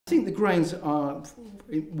think the grains are,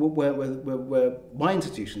 where my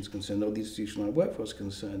institution is concerned, or the institution I work for is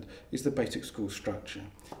concerned, is the basic school structure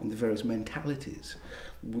and the various mentalities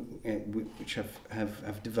which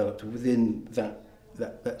have developed within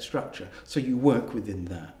that structure. So you work within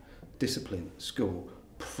that. Discipline, school,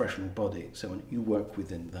 professional body, so on. You work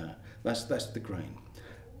within that. That's the grain.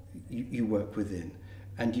 You work within.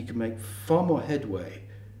 And you can make far more headway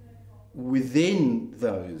within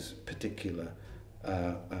those particular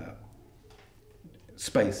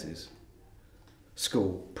spaces,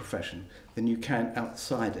 school, profession, than you can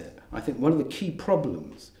outside it. I think one of the key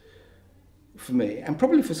problems for me, and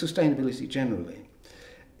probably for sustainability generally,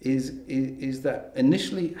 is that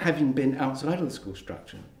initially, having been outside of the school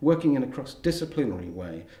structure, working in a cross-disciplinary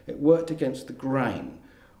way, it worked against the grain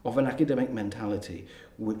of an academic mentality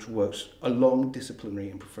which works along disciplinary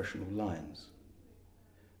and professional lines.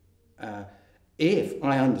 If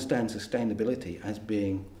I understand sustainability as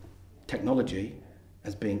being technology,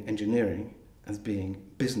 as being engineering, as being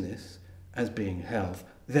business, as being health,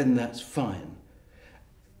 then that's fine.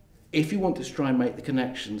 If you want to try and make the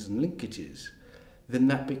connections and linkages, then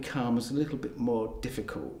that becomes a little bit more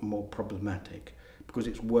difficult, more problematic, because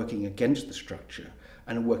it's working against the structure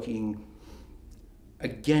and working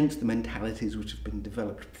against the mentalities which have been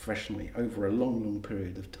developed professionally over a long, long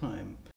period of time.